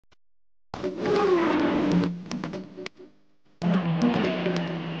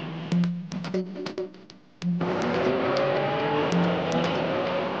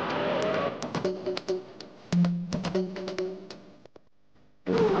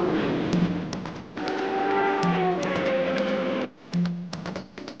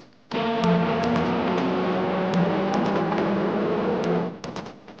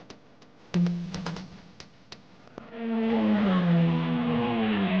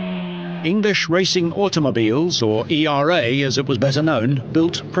English Racing Automobiles, or ERA as it was better known,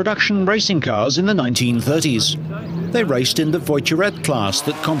 built production racing cars in the 1930s. They raced in the Voiturette class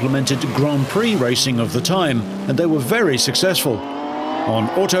that complemented Grand Prix racing of the time, and they were very successful. On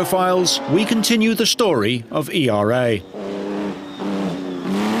Autofiles, we continue the story of ERA.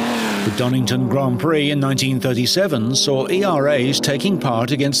 The Donington Grand Prix in 1937 saw ERAs taking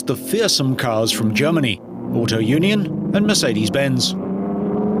part against the fearsome cars from Germany, Auto Union and Mercedes-Benz.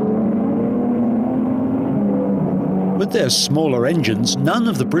 With their smaller engines, none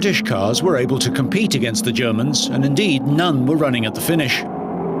of the British cars were able to compete against the Germans, and indeed none were running at the finish.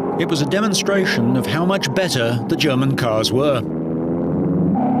 It was a demonstration of how much better the German cars were.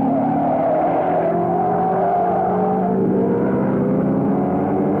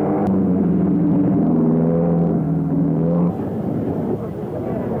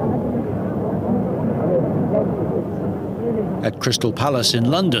 At Crystal Palace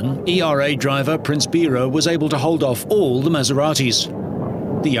in London, ERA driver Prince Bira was able to hold off all the Maseratis.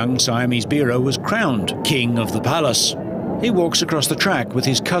 The young Siamese Bira was crowned King of the Palace. He walks across the track with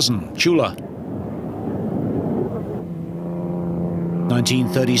his cousin, Chula.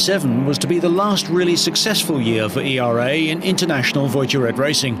 1937 was to be the last really successful year for ERA in international Voiturette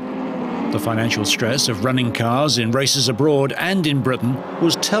racing. The financial stress of running cars in races abroad and in Britain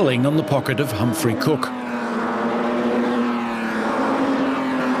was telling on the pocket of Humphrey Cook.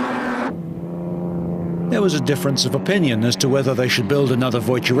 There was a difference of opinion as to whether they should build another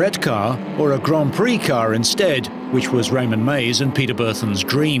Voiturette car or a Grand Prix car instead, which was Raymond May's and Peter Berthon's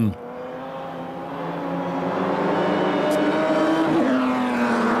dream.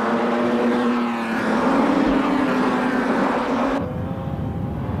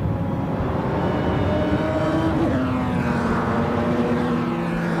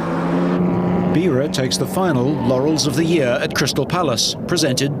 Bira takes the final Laurels of the Year at Crystal Palace,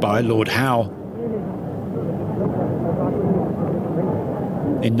 presented by Lord Howe.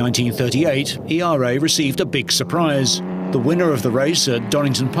 In 1938, ERA received a big surprise. The winner of the race at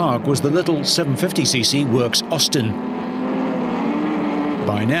Donington Park was the little 750cc Works Austin.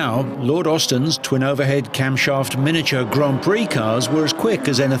 By now, Lord Austin's twin-overhead camshaft miniature Grand Prix cars were as quick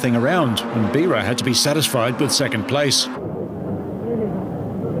as anything around, and Bira had to be satisfied with second place.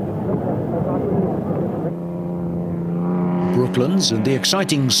 Brooklands and the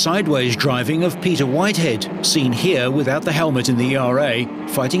exciting sideways driving of Peter Whitehead, seen here without the helmet in the ERA,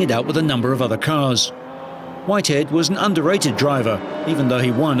 fighting it out with a number of other cars. Whitehead was an underrated driver, even though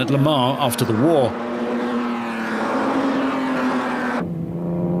he won at Le Mans after the war.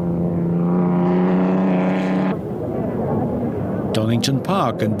 Donington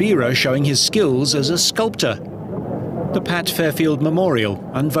Park and Bira showing his skills as a sculptor. The Pat Fairfield Memorial,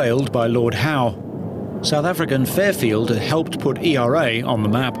 unveiled by Lord Howe. South African Fairfield had helped put ERA on the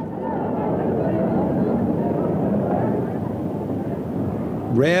map.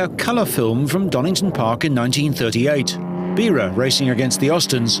 Rare colour film from Donington Park in 1938. Bira racing against the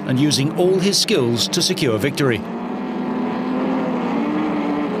Austins and using all his skills to secure victory.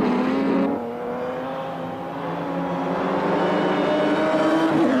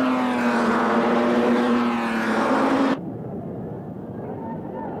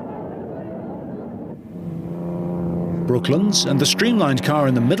 Brooklands, and the streamlined car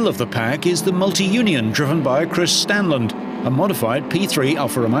in the middle of the pack is the Multi-Union driven by Chris Stanland, a modified P3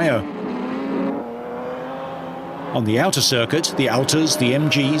 Alfa Romeo. On the outer circuit, the Altas, the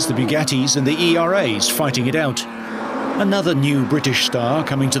MGs, the Bugattis and the ERAs fighting it out. Another new British star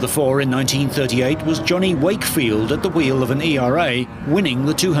coming to the fore in 1938 was Johnny Wakefield at the wheel of an ERA, winning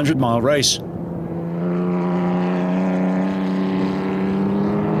the 200-mile race.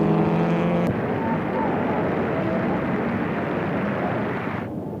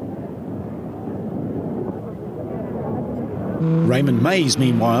 Raymond May's,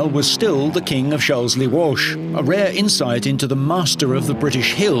 meanwhile, was still the king of Charles-Lee-Walsh, a rare insight into the master of the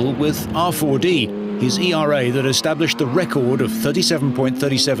British hill with R4D, his ERA that established the record of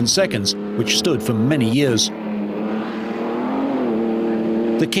 37.37 seconds, which stood for many years.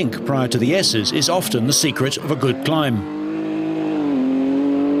 The kink prior to the S's is often the secret of a good climb.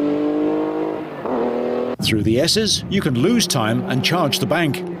 Through the S's, you can lose time and charge the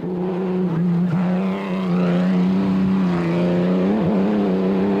bank.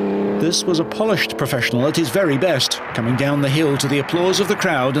 This was a polished professional at his very best, coming down the hill to the applause of the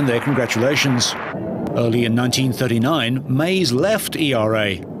crowd and their congratulations. Early in 1939, Mays left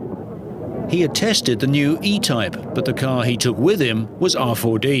ERA. He had tested the new E-Type, but the car he took with him was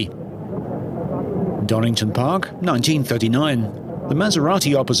R4D. Donington Park, 1939. The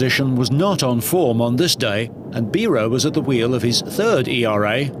Maserati opposition was not on form on this day, and Bira was at the wheel of his third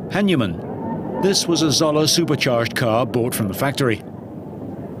ERA, Hanuman. This was a Zolla supercharged car bought from the factory.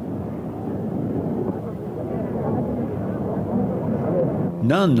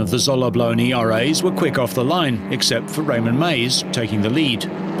 None of the Zolla-blown ERAs were quick off the line, except for Raymond Mays taking the lead.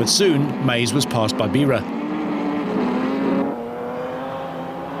 But soon, Mays was passed by Bira.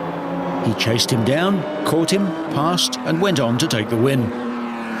 He chased him down, caught him, passed, and went on to take the win.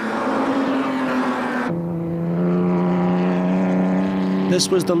 This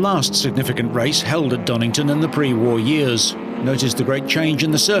was the last significant race held at Donington in the pre-war years. Notice the great change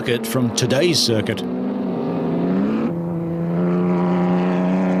in the circuit from today's circuit.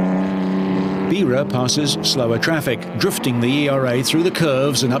 Bira passes slower traffic, drifting the ERA through the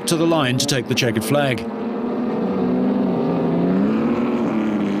curves and up to the line to take the checkered flag.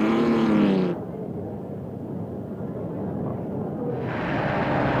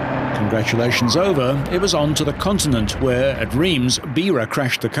 Congratulations over, it was on to the continent, where, at Reims, Bira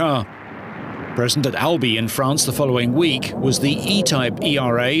crashed the car. Present at Albi in France the following week was the E-Type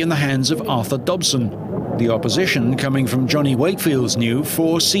ERA in the hands of Arthur Dobson, the opposition coming from Johnny Wakefield's new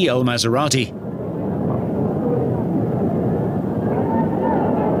 4CL Maserati.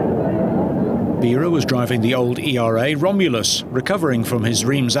 Bira was driving the old ERA Romulus, recovering from his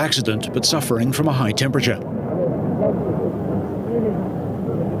Reims accident but suffering from a high temperature.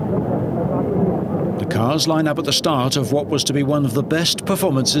 The cars line up at the start of what was to be one of the best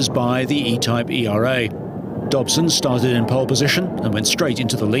performances by the E-Type ERA. Dobson started in pole position and went straight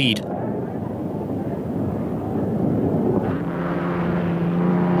into the lead.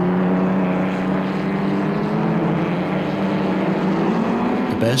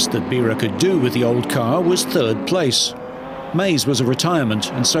 The best that Bira could do with the old car was third place. Mays was a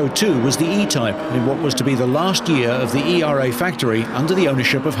retirement, and so too was the E-Type in what was to be the last year of the ERA factory under the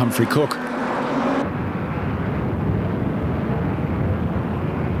ownership of Humphrey Cook.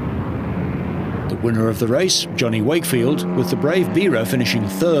 The winner of the race, Johnny Wakefield, with the brave Bira finishing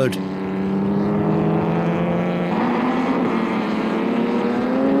third.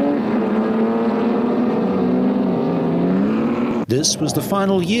 This was the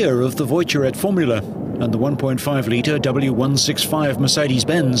final year of the Voituret formula, and the 1.5-litre W165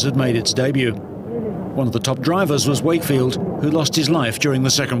 Mercedes-Benz had made its debut. One of the top drivers was Wakefield, who lost his life during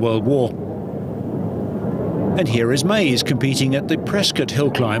the Second World War. And here is Mays competing at the Prescott hill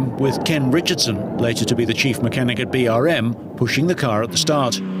climb with Ken Richardson, later to be the chief mechanic at BRM, pushing the car at the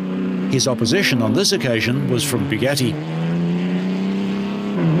start. His opposition on this occasion was from Bugatti.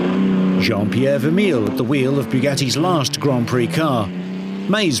 Jean-Pierre Vermeil at the wheel of Bugatti's last Grand Prix car.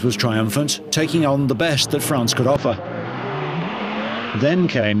 Mays was triumphant, taking on the best that France could offer. Then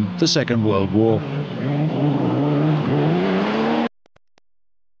came the Second World War.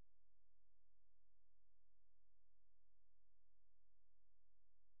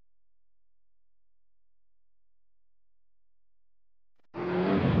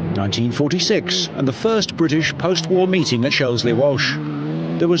 (1946) and the first British post-war meeting at Shelsley Walsh.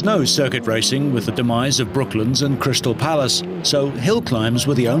 There was no circuit racing with the demise of Brooklands and Crystal Palace, so hill climbs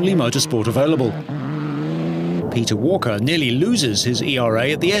were the only motorsport available. Peter Walker nearly loses his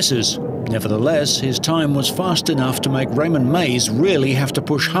ERA at the S's. Nevertheless, his time was fast enough to make Raymond Mays really have to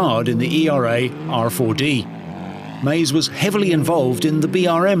push hard in the ERA R4D. Mays was heavily involved in the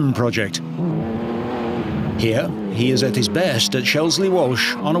BRM project. Here, he is at his best at Shelsley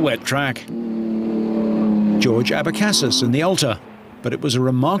Walsh on a wet track. George Abacassis in the Alta. But it was a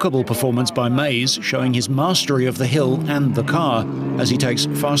remarkable performance by Mays, showing his mastery of the hill and the car, as he takes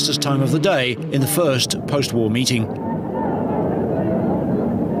fastest time of the day in the first post-war meeting.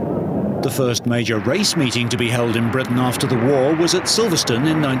 The first major race meeting to be held in Britain after the war was at Silverstone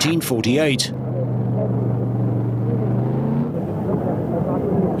in 1948.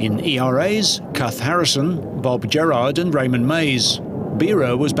 In ERAs, Cuth Harrison, Bob Gerrard and Raymond Mays.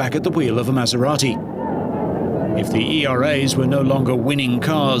 Bira was back at the wheel of a Maserati. If the ERAs were no longer winning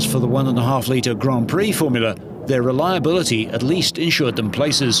cars for the 1.5-litre Grand Prix formula, their reliability at least ensured them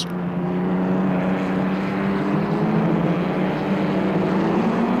places.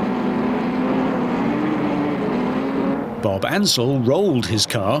 Bob Ansell rolled his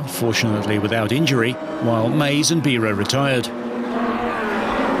car, fortunately without injury, while Mays and Bira retired.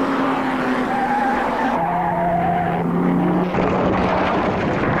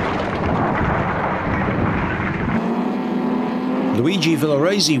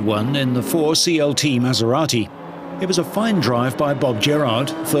 Villoresi won in the 4 CLT Maserati. It was a fine drive by Bob Gerrard,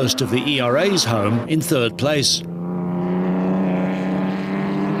 first of the ERA's home, in 3rd place.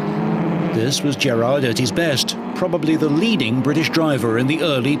 This was Gerrard at his best, probably the leading British driver in the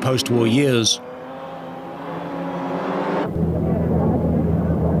early post-war years.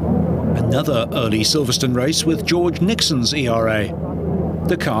 Another early Silverstone race with George Nixon's ERA.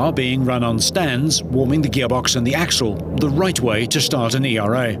 The car being run on stands, warming the gearbox and the axle, the right way to start an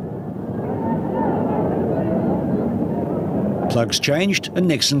ERA. Plugs changed and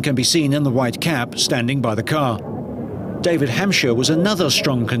Nixon can be seen in the white cap standing by the car. David Hampshire was another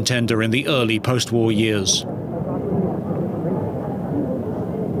strong contender in the early post-war years.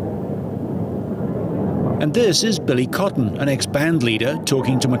 And this is Billy Cotton, an ex-band leader,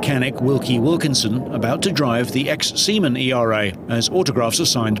 talking to mechanic Wilkie Wilkinson about to drive the ex-Seaman ERA, as autographs are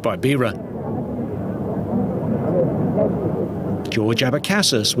signed by Bira. George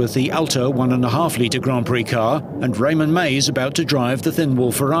Abacassis with the Alto 1.5-litre Grand Prix car, and Raymond Mays about to drive the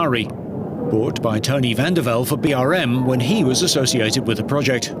Thinwall Ferrari, bought by Tony Vandervelde for BRM when he was associated with the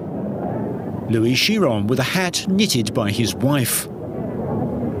project. Louis Chiron with a hat knitted by his wife.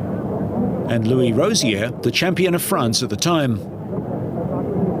 And Louis Rosier, the champion of France at the time.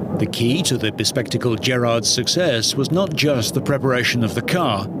 The key to the bespectacled Gerrard's success was not just the preparation of the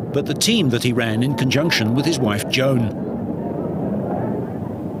car, but the team that he ran in conjunction with his wife Joan.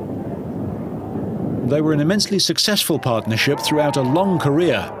 They were an immensely successful partnership throughout a long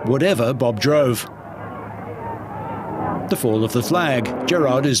career, whatever Bob drove. The fall of the flag.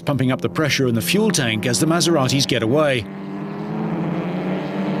 Gerrard is pumping up the pressure in the fuel tank as the Maseratis get away.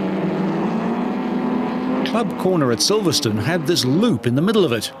 Club Corner at Silverstone had this loop in the middle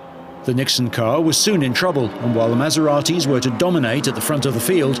of it. The Nixon car was soon in trouble, and while the Maseratis were to dominate at the front of the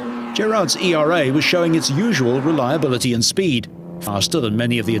field, Gerrard's ERA was showing its usual reliability and speed. Faster than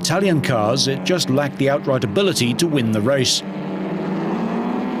many of the Italian cars, it just lacked the outright ability to win the race.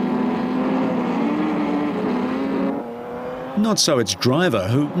 Not so its driver,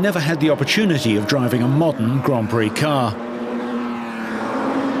 who never had the opportunity of driving a modern Grand Prix car.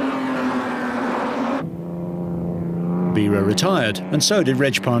 Bira retired, and so did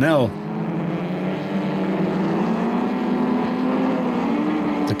Reg Parnell.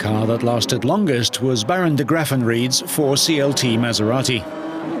 The car that lasted longest was Baron de Graffenried's 4 CLT Maserati.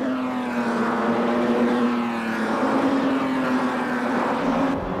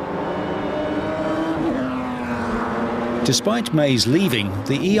 Despite May's leaving,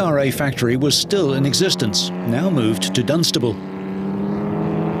 the ERA factory was still in existence, now moved to Dunstable.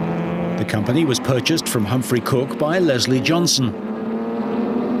 The company was purchased from Humphrey Cook by Leslie Johnson.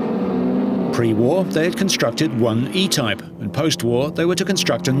 Pre-war, they had constructed one E-Type, and post-war, they were to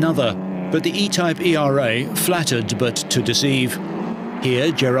construct another. But the E-Type ERA flattered but to deceive.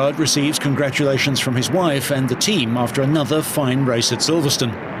 Here, Gerrard receives congratulations from his wife and the team after another fine race at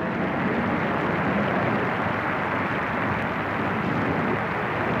Silverstone.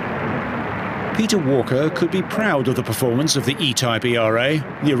 Peter Walker could be proud of the performance of the E-Type ERA,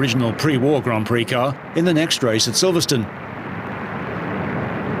 the original pre-war Grand Prix car, in the next race at Silverstone.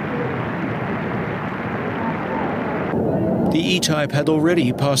 The E-Type had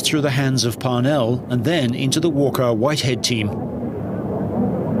already passed through the hands of Parnell and then into the Walker-Whitehead team.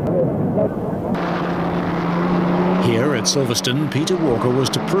 Here at Silverstone, Peter Walker was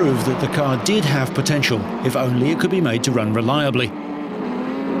to prove that the car did have potential, if only it could be made to run reliably.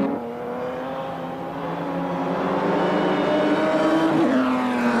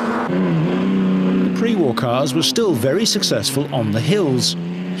 The pre-war cars were still very successful on the hills.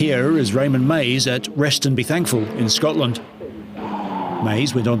 Here is Raymond Mays at Rest and Be Thankful in Scotland.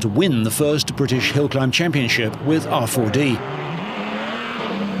 Mays went on to win the first British Hill Climb Championship with R4D.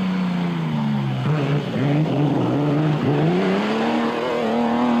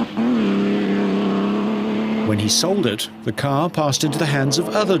 When he sold it, the car passed into the hands of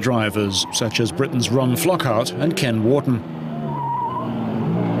other drivers, such as Britain's Ron Flockhart and Ken Wharton.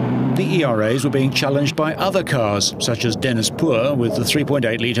 The ERAs were being challenged by other cars, such as Dennis Poor with the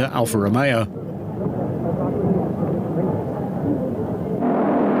 3.8-litre Alfa Romeo.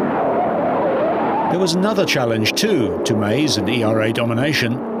 There was another challenge too to Mays and ERA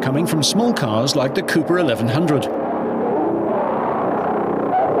domination, coming from small cars like the Cooper 1100.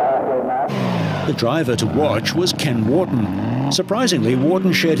 The driver to watch was Ken Wharton. Surprisingly,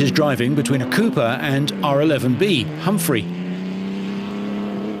 Wharton shared his driving between a Cooper and R11B, Humphrey.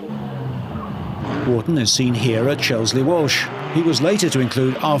 Wharton is seen here at Chesley Walsh. He was later to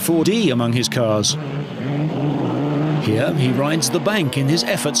include R4D among his cars. Here he rides the bank in his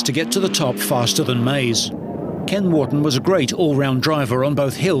efforts to get to the top faster than Mays. Ken Wharton was a great all-round driver on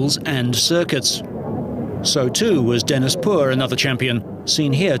both hills and circuits. So too was Dennis Poor, another champion,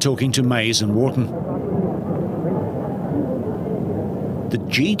 seen here talking to Mays and Wharton. The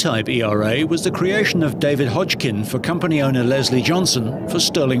G-type ERA was the creation of David Hodgkin for company owner Leslie Johnson for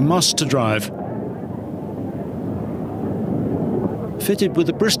Sterling Moss to drive. Fitted with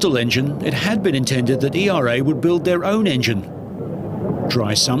a Bristol engine, it had been intended that ERA would build their own engine.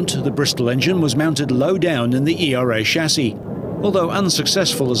 Dry-sumped, the Bristol engine was mounted low down in the ERA chassis. Although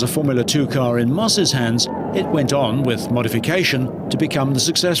unsuccessful as a Formula 2 car in Moss's hands, it went on, with modification, to become the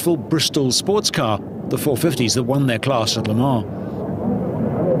successful Bristol sports car, the 450s that won their class at Le Mans.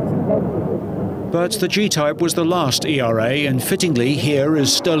 But the G-Type was the last ERA, and fittingly, here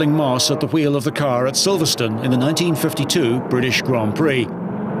is Sterling Moss at the wheel of the car at Silverstone in the 1952 British Grand Prix.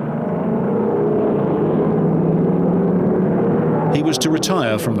 He was to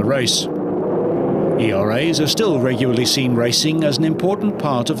retire from the race. ERAs are still regularly seen racing as an important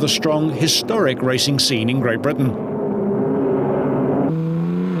part of the strong, historic racing scene in Great Britain.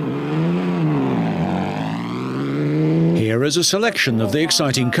 Here is a selection of the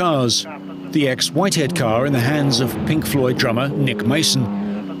exciting cars. The ex-Whitehead car in the hands of Pink Floyd drummer Nick Mason.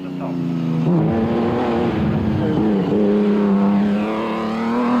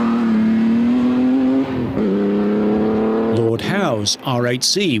 Lord Howe's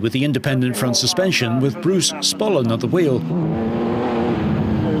R8C with the independent front suspension with Bruce Spollen at the wheel.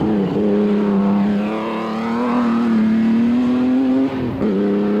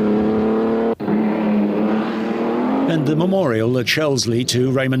 And the memorial at Shelsley to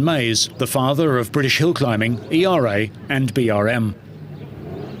Raymond Mays, the father of British hill climbing, ERA and BRM.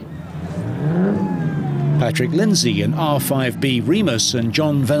 Patrick Lindsay in R5B Remus and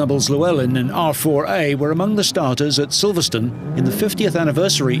John Venables Llewellyn in R4A were among the starters at Silverstone in the 50th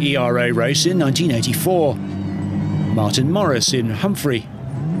anniversary ERA race in 1984. Martin Morris in Humphrey.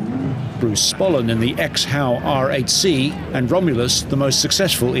 Bruce Spollen in the ex-Howe R8C, and Romulus, the most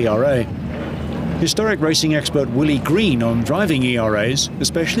successful ERA. Historic racing expert Willie Green on driving ERAs,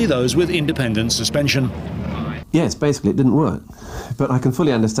 especially those with independent suspension. Yes, basically it didn't work, but I can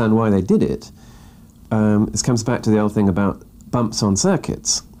fully understand why they did it. This comes back to the old thing about bumps on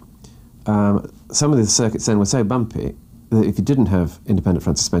circuits. Some of the circuits then were so bumpy that if you didn't have independent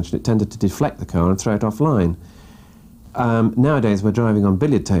front suspension, it tended to deflect the car and throw it offline. Nowadays we're driving on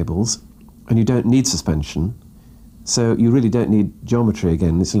billiard tables and you don't need suspension. So you really don't need geometry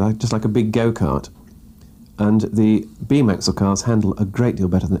again. It's just like a big go-kart. And the B-Maxwell cars handle a great deal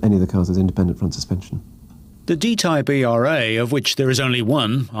better than any of the cars with independent front suspension. The D-Type ERA, of which there is only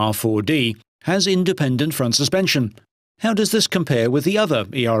one, R4D, has independent front suspension. How does this compare with the other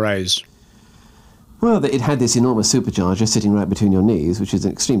ERAs? Well, it had this enormous supercharger sitting right between your knees, which is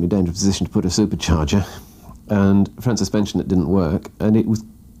an extremely dangerous position to put a supercharger. And front suspension that didn't work. And it was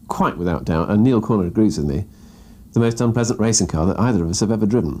quite without doubt, and Neil Corner agrees with me, the most unpleasant racing car that either of us have ever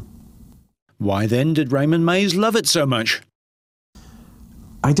driven. Why then did Raymond Mays love it so much?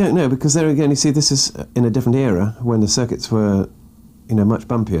 I don't know, because there again, you see, this is in a different era when the circuits were, much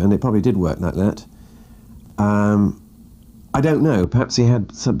bumpier, and it probably did work like that. I don't know, perhaps he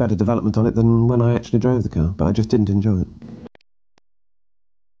had some better development on it than when I actually drove the car, but I just didn't enjoy it.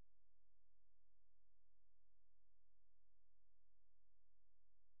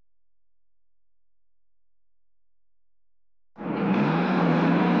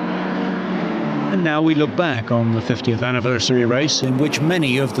 And now we look back on the 50th anniversary race in which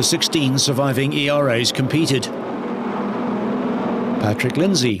many of the 16 surviving ERAs competed. Patrick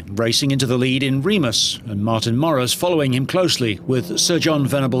Lindsay racing into the lead in Remus, and Martin Morris following him closely, with Sir John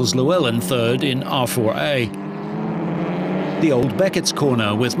Venables Llewellyn third in R4A. The Old Beckett's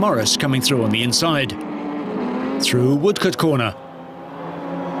corner with Morris coming through on the inside. Through Woodcote corner.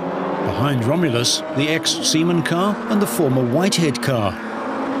 Behind Romulus, the ex-Seaman car and the former Whitehead car.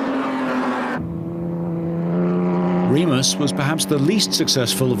 Remus was perhaps the least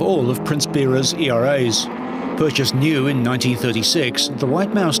successful of all of Prince Bira's ERAs. Purchased new in 1936, the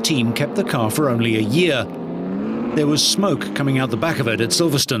White Mouse team kept the car for only a year. There was smoke coming out the back of it at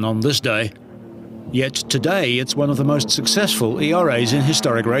Silverstone on this day. Yet today it's one of the most successful ERAs in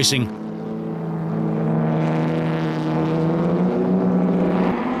historic racing.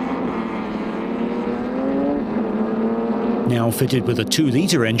 Now fitted with a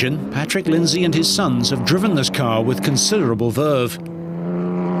 2-litre engine, Patrick Lindsay and his sons have driven this car with considerable verve.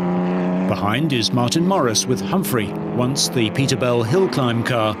 Behind is Martin Morris with Humphrey, once the Peterbell hill climb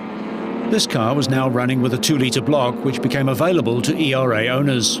car. This car was now running with a 2-litre block which became available to ERA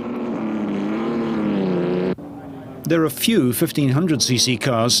owners. There are few 1500cc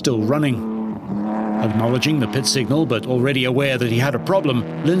cars still running. Acknowledging the pit signal but already aware that he had a problem,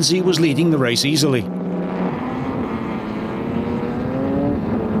 Lindsay was leading the race easily.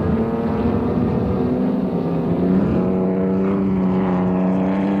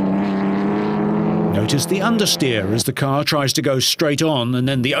 Notice the understeer as the car tries to go straight on, and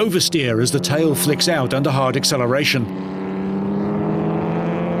then the oversteer as the tail flicks out under hard acceleration.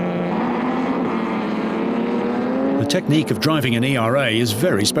 The technique of driving an ERA is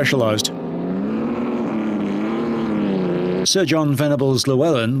very specialised. Sir John Venables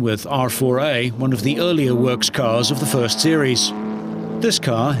Llewellyn with R4A, one of the earlier works cars of the first series. This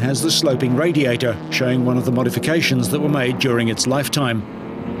car has the sloping radiator, showing one of the modifications that were made during its lifetime.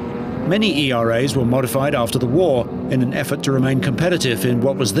 Many ERAs were modified after the war in an effort to remain competitive in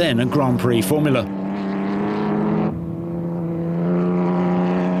what was then a Grand Prix formula.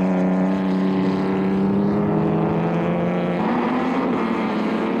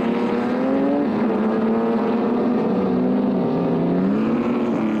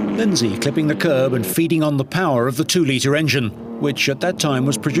 Lindsay clipping the curb and feeding on the power of the 2-litre engine, which at that time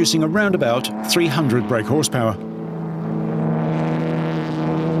was producing around about 300 brake horsepower.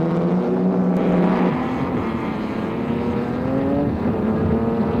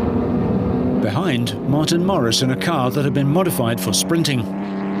 Behind, Martin Morris in a car that had been modified for sprinting.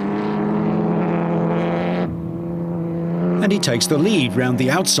 And he takes the lead round the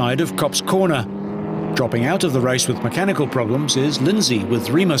outside of Copse Corner. Dropping out of the race with mechanical problems is Lindsay with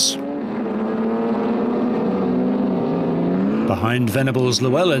Remus. Behind Venables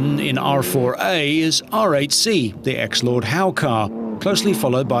Llewellyn in R4A is R8C, the ex-Lord Howe car, closely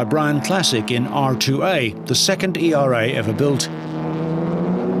followed by Brian Classic in R2A, the second ERA ever built.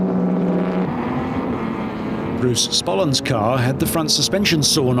 Bruce Spollen's car had the front suspension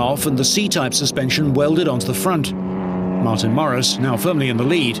sawn off and the C-type suspension welded onto the front. Martin Morris, now firmly in the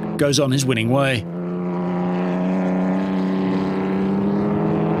lead, goes on his winning way.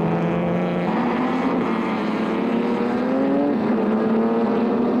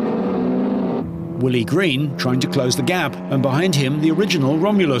 Willie Green trying to close the gap, and behind him the original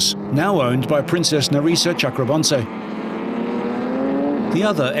Romulus, now owned by Princess Nerissa Chakraborty. The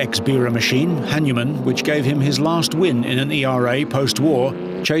other ex-Bira machine, Hanuman, which gave him his last win in an ERA post-war,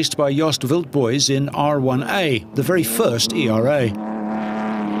 chased by Joost Wildboys in R1A, the very first ERA.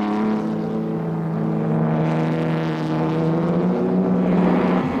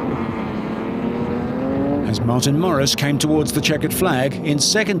 As Martin Morris came towards the checkered flag, in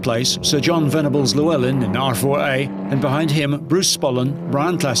second place Sir John Venables Llewellyn in R4A, and behind him Bruce Spollen,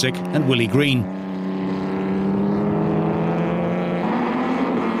 Brian Classic and Willie Green.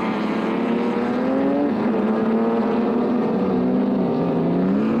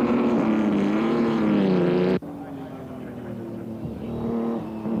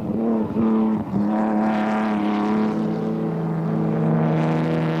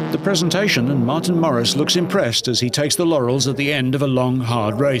 Presentation, and Martin Morris looks impressed as he takes the laurels at the end of a long,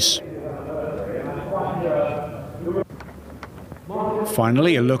 hard race.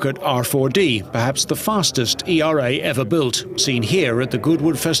 Finally, a look at R4D, perhaps the fastest ERA ever built, seen here at the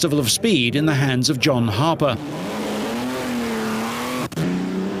Goodwood Festival of Speed in the hands of John Harper.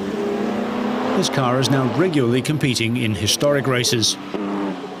 This car is now regularly competing in historic races.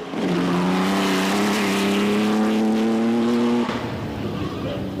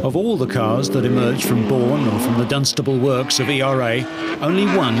 Of all the cars that emerged from Bourne or from the Dunstable works of ERA, only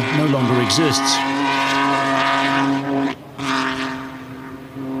one no longer exists.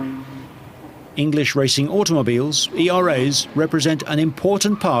 English racing automobiles, ERAs, represent an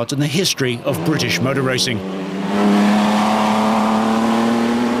important part in the history of British motor racing.